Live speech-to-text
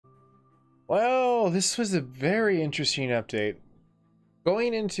Well, this was a very interesting update.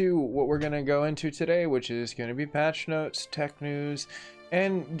 Going into what we're going to go into today, which is going to be patch notes, tech news,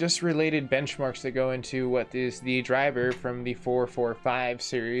 and just related benchmarks that go into what is the driver from the 445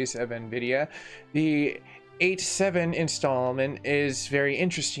 series of Nvidia. The 8.7 installment is very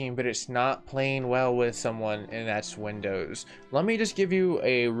interesting, but it's not playing well with someone, and that's Windows. Let me just give you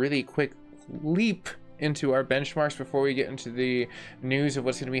a really quick leap into our benchmarks before we get into the news of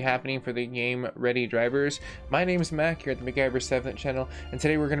what's going to be happening for the game ready drivers. My name is Mac here at the MacGyver7 channel, and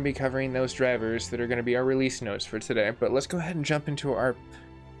today we're going to be covering those drivers that are going to be our release notes for today. But let's go ahead and jump into our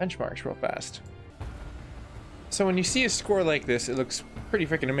benchmarks real fast. So when you see a score like this, it looks pretty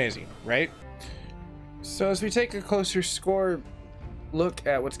freaking amazing, right? So as we take a closer score look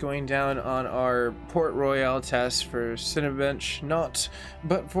at what's going down on our Port Royale test for Cinebench, not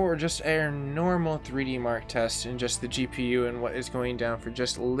but for just our normal 3D Mark test and just the GPU and what is going down for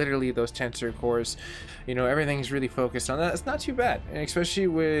just literally those tensor cores, you know, everything's really focused on that. It's not too bad, and especially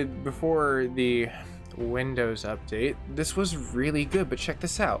with before the Windows update, this was really good. But check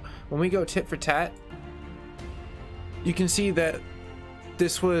this out, when we go tit for tat, you can see that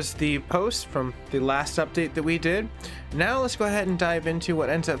this was the post from the last update that we did. Now let's go ahead and dive into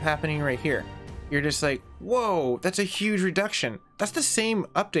what ends up happening right here. You're just like, whoa, that's a huge reduction. That's the same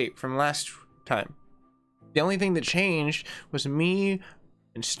update from last time. The only thing that changed was me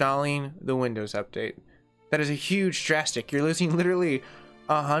installing the Windows update. That is a huge drastic. You're losing literally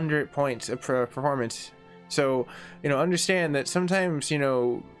 100 points of performance. So, you know, understand that sometimes, you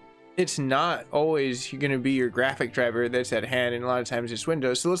know, it's not always going to be your graphic driver that's at hand, and a lot of times it's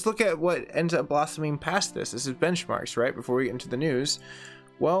Windows. So let's look at what ends up blossoming past this. This is benchmarks, right? Before we get into the news.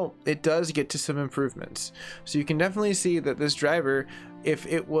 Well, it does get to some improvements. So you can definitely see that this driver, if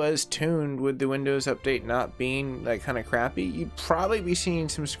it was tuned with the Windows update not being like kind of crappy, you'd probably be seeing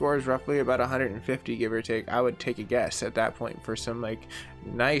some scores roughly about 150, give or take. I would take a guess at that point for some like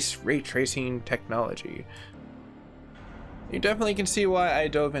nice ray tracing technology. You definitely can see why I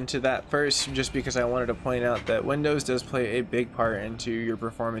dove into that first, just because I wanted to point out that Windows does play a big part into your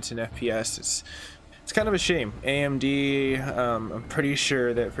performance in FPS. It's kind of a shame. AMD, I'm pretty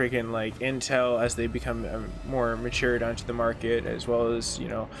sure that freaking like Intel, as they become more matured onto the market, as well as, you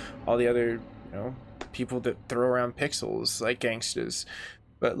know, all the other, you know, people that throw around pixels like gangsters.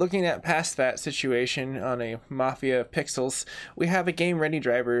 But looking at past that situation on a mafia of pixels, we have a game ready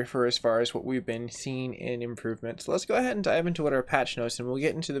driver for as far as what we've been seeing in improvements. So let's go ahead and dive into what our patch notes, and we'll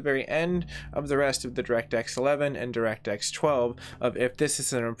get into the very end of the rest of the DirectX 11 and DirectX 12 of if this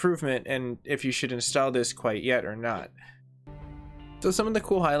is an improvement and if you should install this quite yet or not. So some of the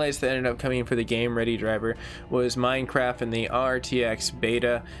cool highlights that ended up coming for the game ready driver was Minecraft and the RTX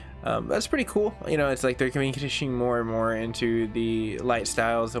beta. That's pretty cool. You know, it's like they're conditioning more and more into the light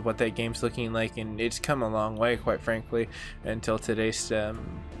styles of what that game's looking like, and it's come a long way, quite frankly, until today's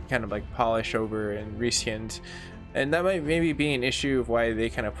kind of like polish over and reskins. And that might maybe be an issue of why they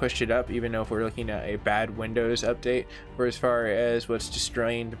kind of pushed it up, even though if we're looking at a bad Windows update for as far as what's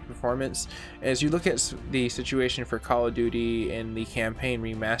destroying the performance. As you look at the situation for Call of Duty and the campaign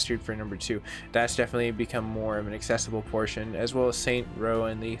remastered for number 2, that's definitely become more of an accessible portion, as well as Saint Row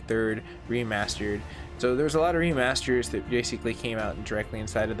and the 3rd remastered. So there's a lot of remasters that basically came out directly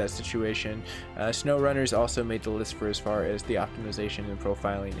inside of that situation. SnowRunners also made the list for as far as the optimization and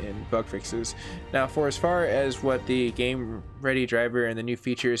profiling and bug fixes. Now, for as far as what the game ready driver and the new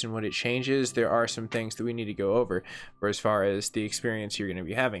features and what it changes, there are some things that we need to go over for as far as the experience you're going to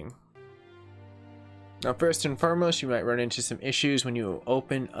be having. Now, first and foremost, you might run into some issues when you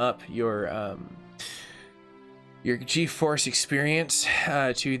open up your GeForce experience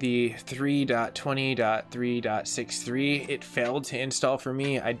to the 3.20.3.63. It failed to install for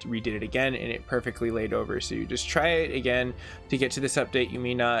me. I redid it again and it perfectly laid over. So you just try it again to get to this update. You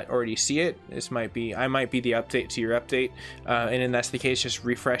may not already see it. This might be, I might be the update to your update, and then that's the case, just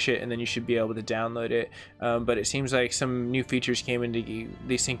refresh it and then you should be able to download it. But it seems like some new features came into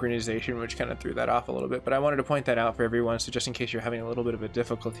the synchronization, which kind of threw that off a little bit. But I wanted to point that out for everyone, so just in case you're having a little bit of a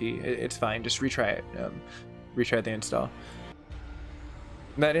difficulty, it's fine. Just retry it. Retry the install.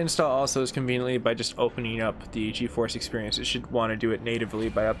 That install also is conveniently by just opening up the GeForce experience. It should want to do it natively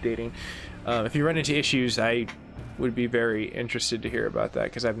by updating. If you run into issues, I would be very interested to hear about that,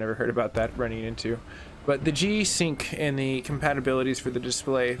 because I've never heard about that running into. But the G-Sync and the compatibilities for the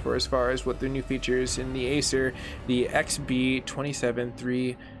display for as far as what the new features in the Acer, the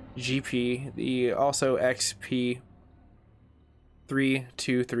XB273GP, the also XP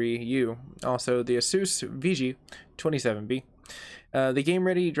 323U, also the Asus VG27B, The game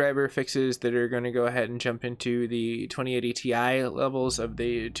ready driver fixes that are going to go ahead and jump into the 2080 Ti levels of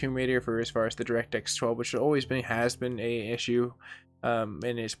the Tomb Raider for as far as the DirectX 12, which has been a issue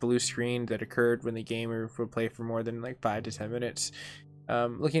in its blue screen that occurred when the gamer would play for more than like 5 to 10 minutes.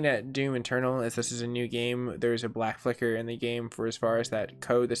 Looking at Doom Eternal, as this is a new game, there's a black flicker in the game for as far as that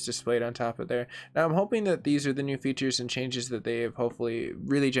code that's displayed on top of there. Now I'm hoping that these are the new features and changes that they have hopefully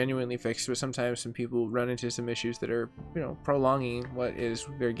really genuinely fixed, but sometimes some people run into some issues that are, prolonging what is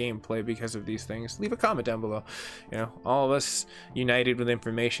their gameplay because of these things. Leave a comment down below. All of us united with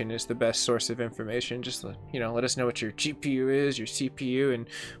information is the best source of information. Just let us know what your GPU is, your CPU, and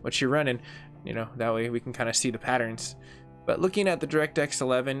what you're running. That way we can kind of see the patterns. But looking at the DirectX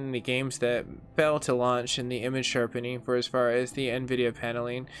 11, the games that fail to launch, and the image sharpening for as far as the Nvidia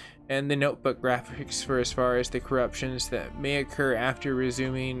paneling, and the notebook graphics for as far as the corruptions that may occur after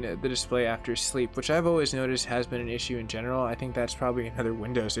resuming the display after sleep, which I've always noticed has been an issue in general. I think that's probably another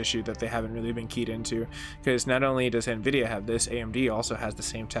Windows issue that they haven't really been keyed into, because not only does Nvidia have this, AMD also has the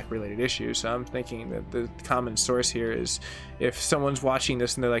same tech related issue. So I'm thinking that the common source here is if someone's watching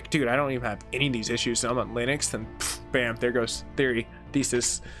this and they're like, dude, I don't even have any of these issues, so I'm on Linux, then bam, there goes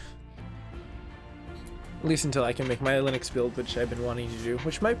thesis. At least until I can make my Linux build, which I've been wanting to do,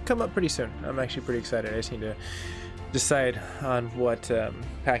 which might come up pretty soon. I'm actually pretty excited. I just need to decide on what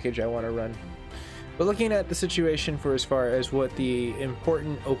package I want to run. But looking at the situation for as far as what the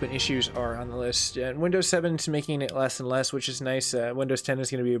important open issues are on the list, Windows 7 is making it less and less, which is nice. Windows 10 is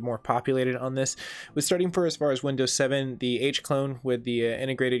going to be more populated on this. With starting for as far as Windows 7, the H-clone with the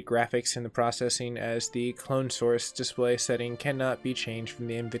integrated graphics and the processing as the clone source display setting cannot be changed from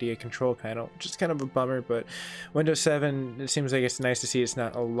the Nvidia control panel, which is kind of a bummer, but Windows 7, it seems like it's nice to see it's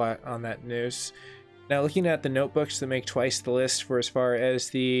not a lot on that news. Now looking at the notebooks that make twice the list for as far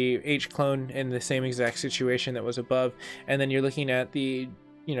as the H-clone in the same exact situation that was above, and then you're looking at the,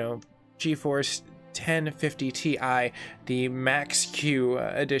 GeForce 1050 Ti, the Max Q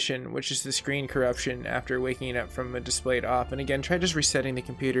edition, which is the screen corruption after waking up from a displayed off. And again, try just resetting the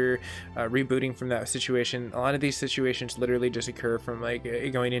computer, rebooting from that situation. A lot of these situations literally just occur from like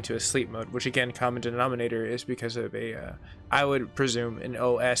going into a sleep mode, which again, common denominator is because of a, I would presume, an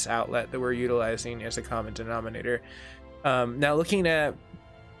OS outlet that we're utilizing as a common denominator. Now looking at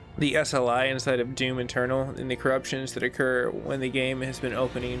the SLI inside of Doom Eternal and the corruptions that occur when the game has been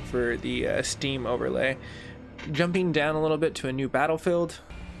opening for the Steam overlay. Jumping down a little bit to a new Battlefield,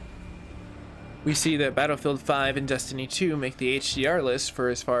 we see that Battlefield 5 and Destiny 2 make the HDR list for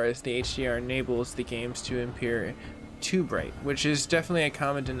as far as the HDR enables the games to appear too bright, which is definitely a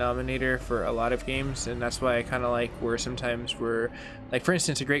common denominator for a lot of games, and that's why I kind of like where sometimes we're, like for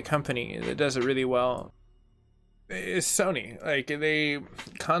instance, a great company that does it really well is Sony. Like they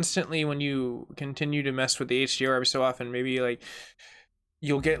constantly, when you continue to mess with the HDR every so often, maybe like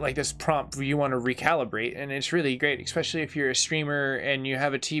you'll get like this prompt where you want to recalibrate, and it's really great, especially if you're a streamer and you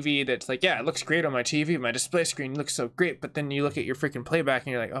have a TV that's like, yeah, it looks great on my TV, my display screen looks so great, but then you look at your freaking playback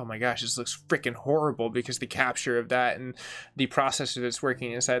and you're like, oh my gosh, this looks freaking horrible, because the capture of that and the processor that's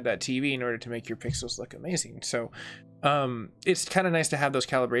working inside that TV in order to make your pixels look amazing. So it's kind of nice to have those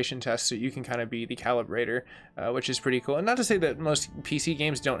calibration tests so you can kind of be the calibrator, which is pretty cool. And not to say that most PC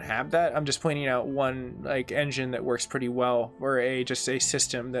games don't have that, I'm just pointing out one like engine that works pretty well, or just a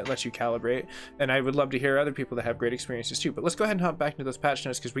system that lets you calibrate. And I would love to hear other people that have great experiences too. But let's go ahead and hop back into those patch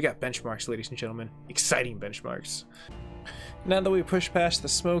notes, because we got benchmarks, ladies and gentlemen. Exciting benchmarks. Now that we push past the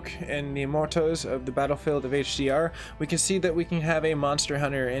smoke and the immortos of the battlefield of HDR, we can see that we can have a monster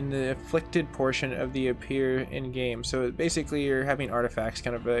hunter in the afflicted portion of the appear in game. So basically you're having artifacts,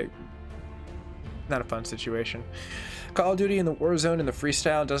 kind of not a fun situation. Call of Duty in the Warzone and the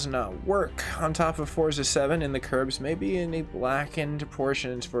freestyle does not work. On top of Forza 7 and the curbs may be in a blackened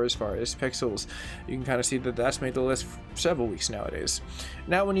portions for as far as pixels. You can kind of see that that's made the list for several weeks nowadays.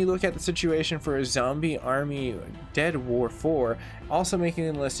 Now when you look at the situation for a Zombie Army Dead War 4, also making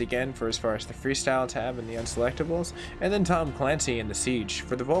the list again for as far as the freestyle tab and the unselectables, and then Tom Clancy in the Siege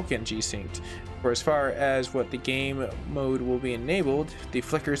for the Vulcan G-Synced. For as far as what the game mode will be enabled, the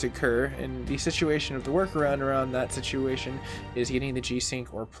flickers occur, and the situation of the workaround around that situation is getting the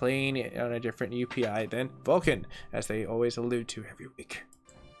G-Sync or playing on a different UPI than Vulcan, as they always allude to every week.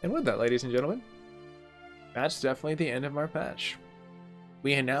 And with that, ladies and gentlemen, that's definitely the end of our patch.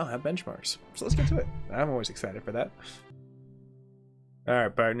 We now have benchmarks, so let's get to it. I'm always excited for that.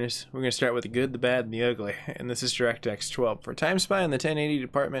 Alright partners, we're going to start with the good, the bad, and the ugly, and this is DirectX 12. For Time Spy in the 1080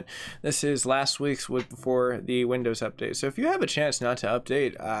 department, this is last week's week before the Windows update. So if you have a chance not to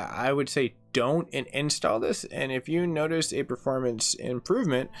update, I would say don't and install this, and if you notice a performance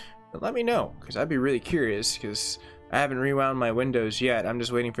improvement, let me know, because I'd be really curious, because I haven't rewound my windows yet. I'm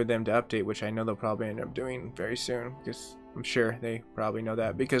just waiting for them to update, which I know they'll probably end up doing very soon, because I'm sure they probably know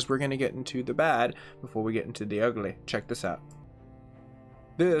that, because we're going to get into the bad before we get into the ugly. Check this out.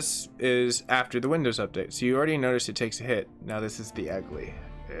 This is after the Windows update, so you already noticed it takes a hit. Now this is the ugly.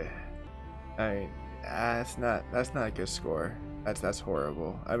 I mean, that's not a good score. That's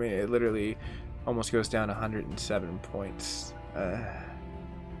horrible. I mean, it literally almost goes down 107 points.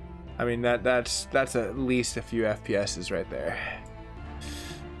 I mean, that's at least a few FPSs right there.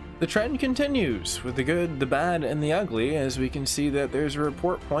 The trend continues with the good, the bad, and the ugly, as we can see that there's a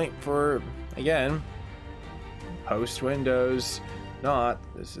report point for, again, post Windows. Not.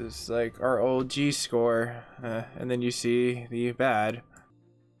 This is like our old G score, and then you see the bad,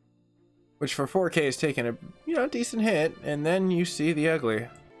 which for 4K is taking a decent hit, and then you see the ugly.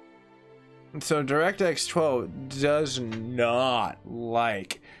 And so DirectX 12 does not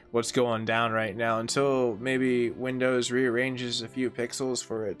like what's going down right now until maybe Windows rearranges a few pixels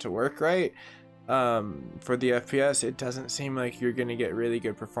for it to work right. For the FPS, it doesn't seem like you're going to get really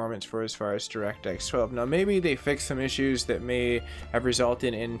good performance for as far as DirectX 12. Now maybe they fixed some issues that may have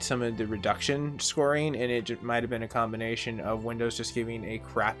resulted in some of the reduction scoring, and it might have been a combination of Windows just giving a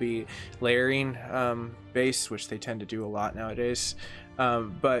crappy layering base, which they tend to do a lot nowadays.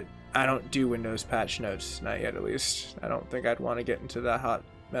 But I don't do Windows patch notes, not yet at least. I don't think I'd want to get into that hot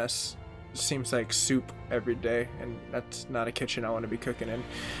mess. It seems like soup every day, and that's not a kitchen I want to be cooking in.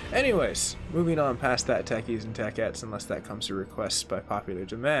 Anyways, moving on past that, techies and techettes, unless that comes to request by popular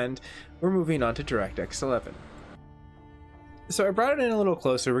demand, we're moving on to DirectX 11. So I brought it in a little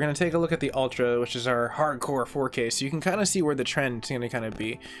closer. We're going to take a look at the Ultra, which is our hardcore 4K, so you can kind of see where the trend is going to kind of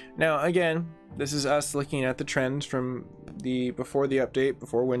be. Now, again, this is us looking at the trends from the before the update,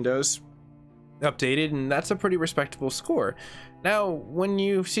 before Windows updated, and that's a pretty respectable score. Now, when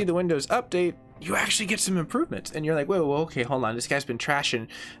you see the Windows update, you actually get some improvements, and you're like, whoa, okay, hold on, this guy's been trashing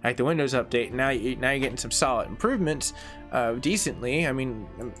like the Windows update. Now you're getting some solid improvements, decently. I mean,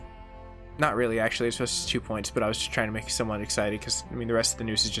 not really, actually. It's just 2 points, but I was just trying to make someone excited, because I mean, the rest of the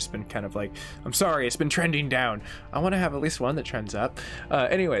news has just been kind of like, I'm sorry, it's been trending down. I want to have at least one that trends up.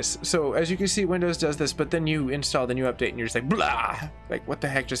 Anyways, so as you can see, Windows does this, but then you install the new update and you're just like, blah, like what the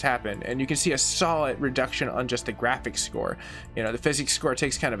heck just happened? And you can see a solid reduction on just the graphics score. You know, the physics score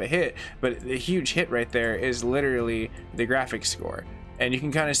takes kind of a hit, but the huge hit right there is literally the graphics score. And you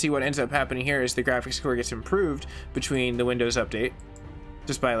can kind of see what ends up happening here is the graphics score gets improved between the Windows update,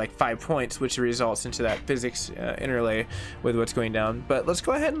 just by like 5 points, which results into that physics interlay with what's going down. But let's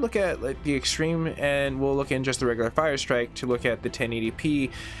go ahead and look at like the extreme, and we'll look in just the regular Firestrike to look at the 1080p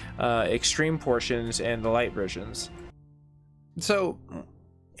extreme portions and the light versions. So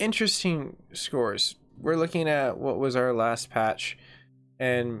interesting scores. We're looking at what was our last patch,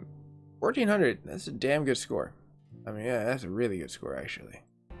 and 1400, that's a damn good score. I mean, yeah, that's a really good score actually.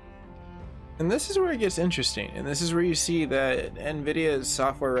 And this is where it gets interesting, and this is where you see that Nvidia's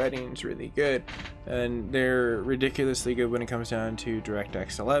software writing is really good, and they're ridiculously good when it comes down to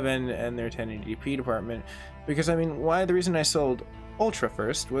DirectX 11 and their 1080p department. Because I mean, the reason I sold Ultra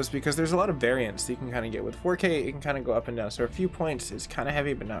first was because there's a lot of variance that you can kind of get with 4K. It can kind of go up and down, so a few points is kind of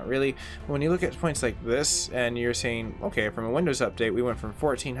heavy, but not really. When you look at points like this, and you're saying, okay, from a Windows update, we went from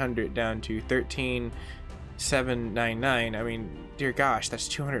 1400 down to 13799. I mean, dear gosh, that's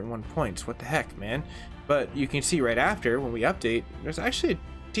 201 points. What the heck, man? But you can see right after, when we update, there's actually a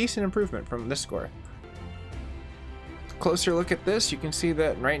decent improvement from this score. Closer look at this, you can see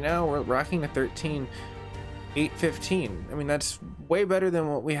that right now we're rocking a 13815. I mean, that's way better than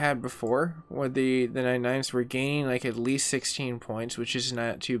what we had before, where the 99s were gaining like at least 16 points, which is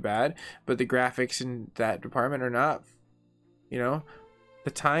not too bad. But the graphics in that department are not, you know,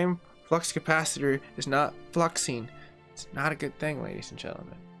 the time flux capacitor is not fluxing. It's not a good thing, ladies and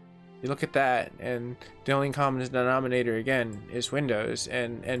gentlemen. You look at that, and the only common denominator again is Windows,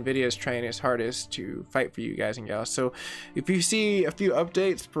 and Nvidia is trying its hardest to fight for you guys and gals. So if you see a few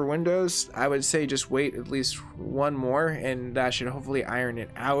updates for Windows, I would say just wait at least one more, and that should hopefully iron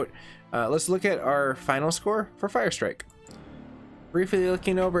it out. Let's look at our final score for Firestrike. Briefly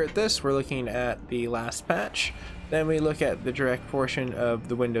looking over at this, we're looking at the last patch. Then we look at the direct portion of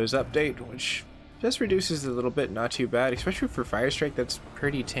the Windows update, which just reduces a little bit, not too bad, especially for Firestrike. That's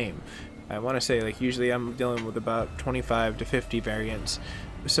pretty tame. I want to say, like, usually I'm dealing with about 25 to 50 variants.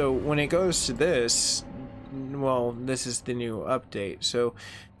 So when it goes to this, well, this is the new update. So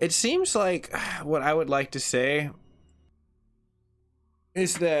it seems like what I would like to say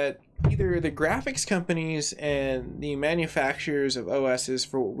is that either the graphics companies and the manufacturers of OSs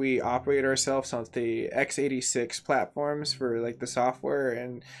for what we operate ourselves on the x86 platforms for like the software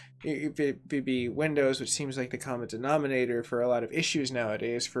and if it be Windows, which seems like the common denominator for a lot of issues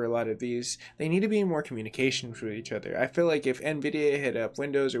nowadays for a lot of these, they need to be in more communication with each other. I feel like if Nvidia hit up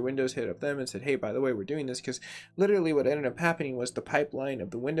Windows or Windows hit up them and said, hey, by the way, we're doing this, because literally what ended up happening was the pipeline of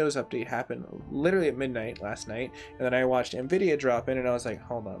the Windows update happened literally at midnight last night, and then I watched Nvidia drop in and I was like,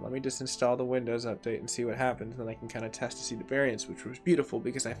 hold on, let me just install the Windows update and see what happens, and then I can kind of test to see the variance, which was beautiful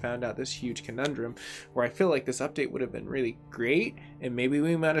because I found out this huge conundrum where I feel like this update would have been really great, and maybe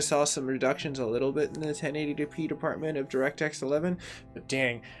we might have saw some reductions a little bit in the 1080p department of DirectX 11, but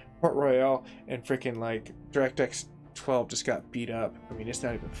dang, Port Royale and freaking like DirectX 12 just got beat up. I mean, it's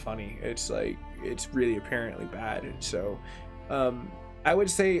not even funny. It's like, it's really apparently bad. And so I would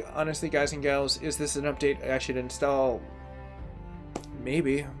say, honestly, guys and gals, is this an update I should install?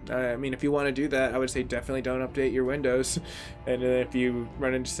 Maybe. I mean, if you want to do that, I would say definitely don't update your Windows. And then if you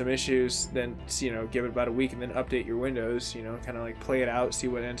run into some issues, then, you know, give it about a week and then update your Windows, you know, kind of like play it out, see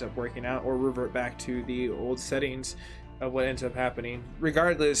what ends up working out, or revert back to the old settings of what ends up happening.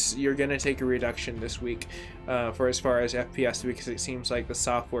 Regardless, you're going to take a reduction this week for as far as FPS, because it seems like the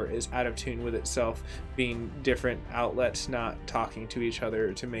software is out of tune with itself, being different outlets not talking to each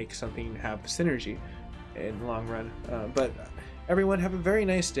other to make something have synergy in the long run. But everyone, have a very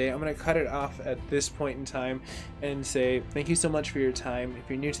nice day. I'm going to cut it off at this point in time and say thank you so much for your time. If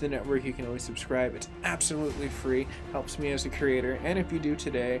you're new to the network, you can always subscribe. It's absolutely free, helps me as a creator, and if you do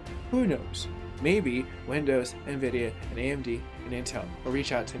today, who knows? Maybe Windows, Nvidia, and AMD, and Intel will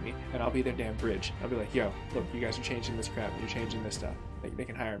reach out to me, and I'll be their damn bridge. I'll be like, yo, look, you guys are changing this crap, you're changing this stuff. They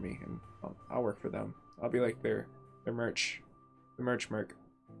can hire me, and I'll work for them. I'll be like their merch merc.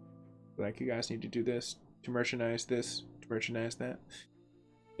 Like, you guys need to do this, to merchandise this, to merchandise that.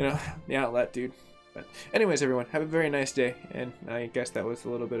 You know, the outlet, dude. But anyways, everyone, have a very nice day, and I guess that was a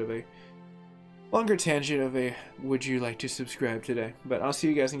little bit of a longer tangent of a would you like to subscribe today. But I'll see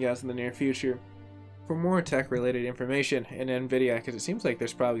you guys and gals in the near future for more tech related information in Nvidia, because it seems like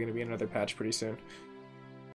there's probably going to be another patch pretty soon.